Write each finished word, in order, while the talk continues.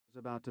is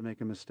about to make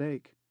a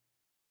mistake.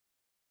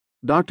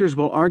 Doctors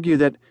will argue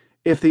that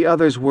if the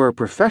others were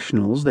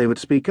professionals, they would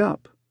speak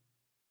up.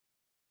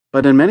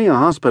 But in many a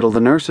hospital,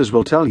 the nurses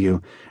will tell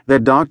you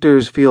that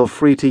doctors feel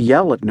free to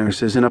yell at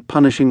nurses in a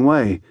punishing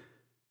way,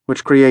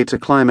 which creates a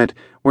climate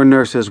where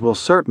nurses will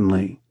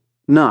certainly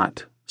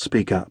not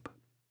speak up.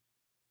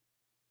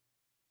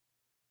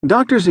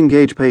 Doctors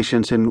engage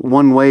patients in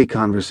one-way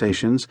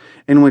conversations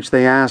in which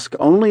they ask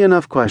only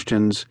enough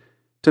questions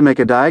to make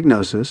a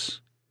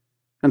diagnosis,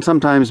 and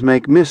sometimes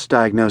make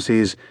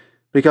misdiagnoses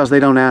because they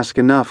don't ask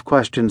enough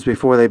questions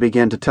before they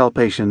begin to tell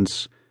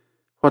patients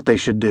what they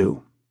should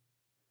do.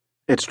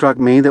 It struck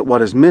me that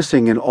what is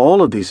missing in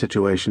all of these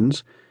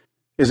situations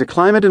is a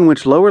climate in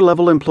which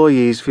lower-level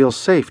employees feel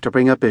safe to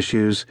bring up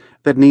issues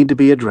that need to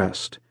be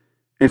addressed,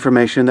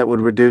 information that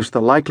would reduce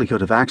the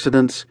likelihood of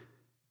accidents,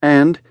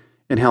 and,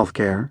 in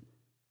healthcare,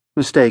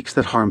 mistakes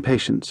that harm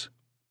patients.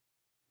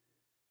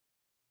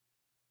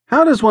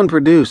 How does one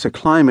produce a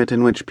climate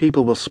in which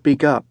people will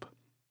speak up,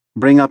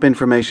 bring up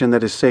information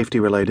that is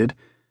safety-related,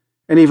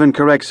 and even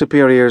correct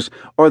superiors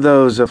or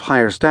those of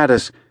higher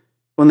status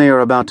when they are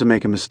about to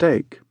make a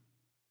mistake?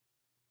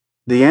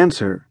 The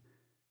answer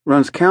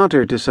runs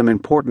counter to some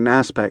important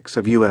aspects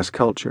of U.S.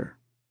 culture.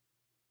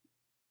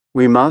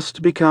 We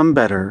must become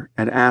better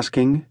at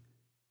asking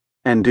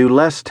and do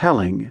less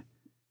telling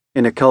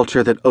in a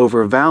culture that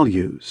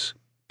overvalues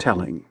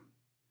telling.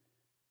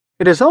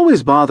 It has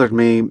always bothered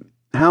me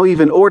how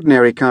even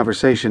ordinary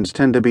conversations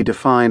tend to be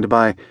defined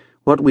by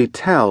what we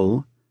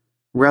tell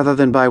rather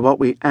than by what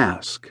we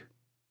ask.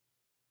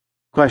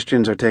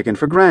 Questions are taken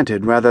for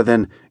granted rather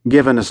than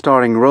given a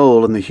starring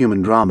role in the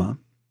human drama.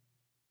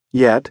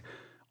 Yet,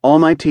 all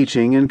my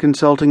teaching and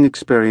consulting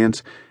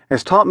experience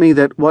has taught me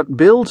that what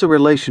builds a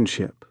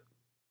relationship,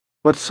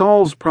 what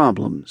solves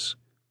problems,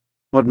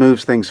 what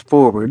moves things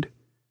forward,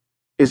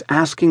 is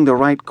asking the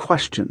right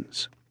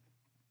questions.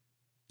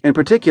 In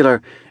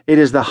particular, it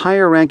is the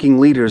higher-ranking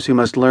leaders who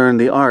must learn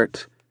the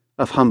art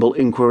of humble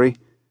inquiry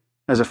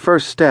as a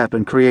first step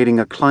in creating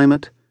a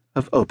climate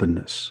of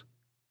openness.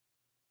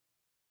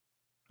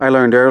 I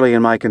learned early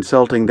in my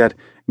consulting that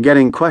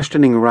getting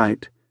questioning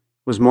right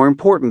was more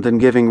important than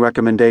giving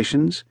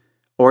recommendations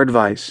or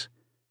advice,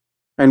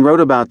 and wrote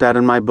about that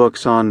in my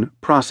books on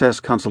process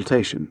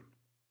consultation.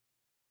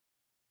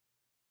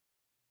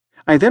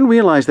 I then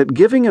realized that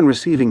giving and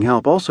receiving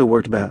help also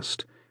worked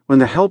best when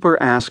the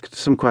helper asked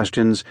some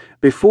questions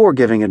before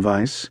giving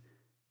advice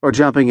or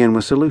jumping in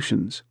with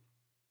solutions.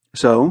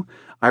 So,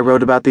 I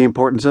wrote about the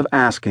importance of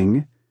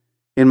asking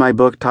in my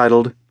book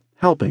titled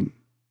Helping.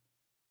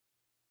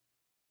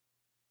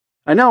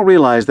 I now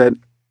realize that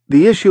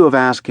the issue of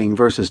asking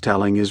versus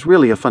telling is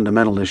really a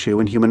fundamental issue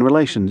in human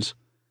relations,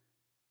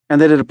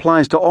 and that it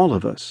applies to all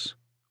of us,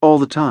 all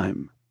the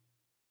time.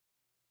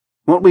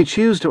 What we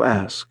choose to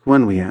ask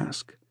when we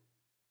ask,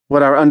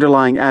 what our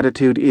underlying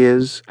attitude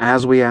is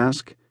as we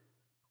ask,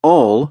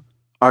 all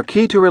are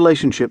key to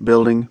relationship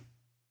building,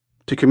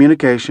 to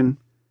communication,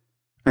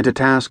 and to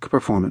task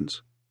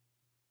performance.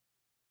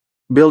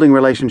 Building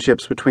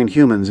relationships between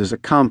humans is a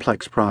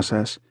complex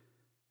process.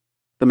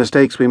 The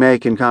mistakes we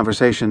make in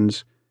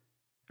conversations,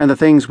 and the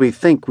things we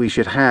think we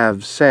should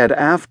have said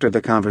after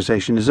the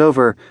conversation is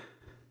over,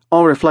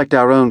 all reflect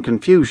our own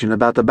confusion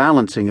about the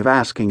balancing of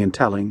asking and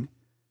telling,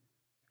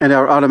 and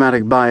our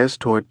automatic bias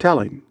toward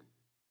telling.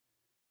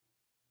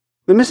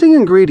 The missing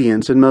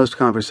ingredients in most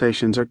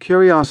conversations are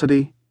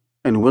curiosity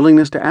and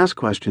willingness to ask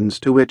questions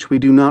to which we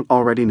do not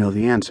already know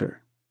the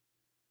answer.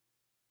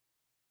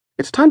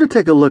 It's time to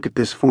take a look at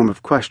this form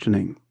of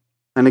questioning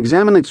and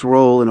examine its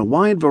role in a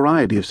wide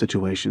variety of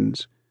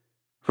situations,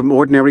 from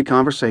ordinary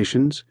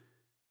conversations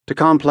to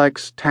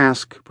complex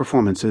task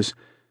performances,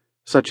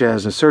 such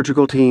as a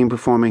surgical team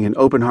performing an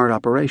open-heart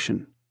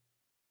operation.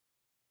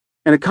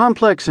 In a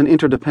complex and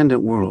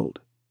interdependent world,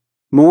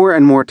 more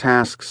and more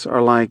tasks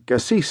are like a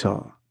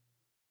seesaw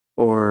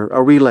or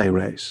a relay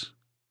race.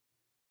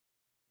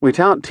 We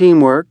tout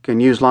teamwork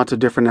and use lots of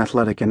different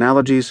athletic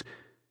analogies,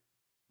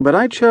 but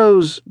I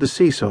chose the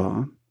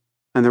seesaw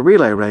and the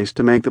relay race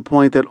to make the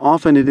point that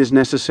often it is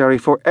necessary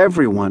for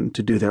everyone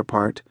to do their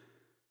part.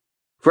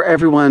 For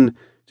everyone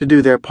to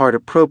do their part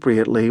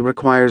appropriately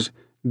requires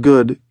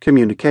good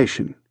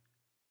communication.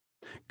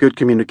 Good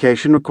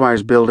communication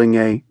requires building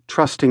a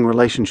trusting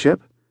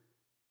relationship,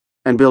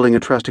 and building a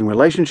trusting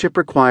relationship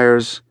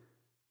requires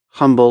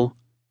humble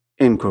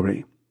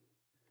inquiry.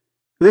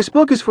 This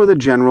book is for the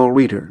general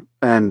reader,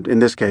 and in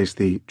this case,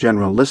 the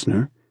general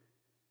listener,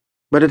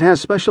 but it has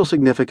special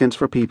significance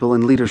for people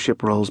in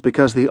leadership roles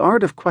because the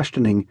art of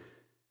questioning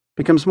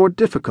becomes more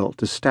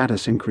difficult as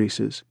status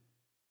increases.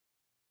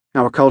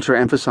 Our culture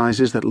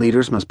emphasizes that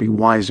leaders must be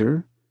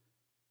wiser,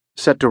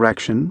 set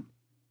direction,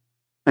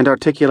 and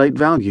articulate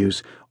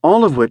values,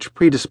 all of which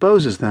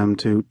predisposes them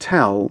to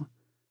tell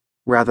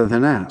rather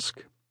than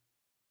ask.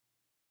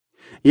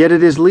 Yet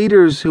it is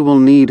leaders who will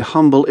need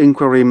humble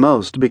inquiry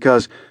most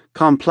because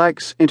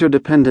complex,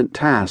 interdependent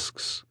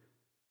tasks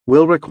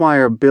will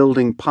require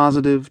building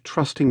positive,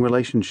 trusting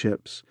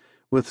relationships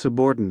with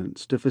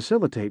subordinates to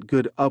facilitate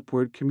good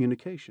upward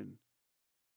communication.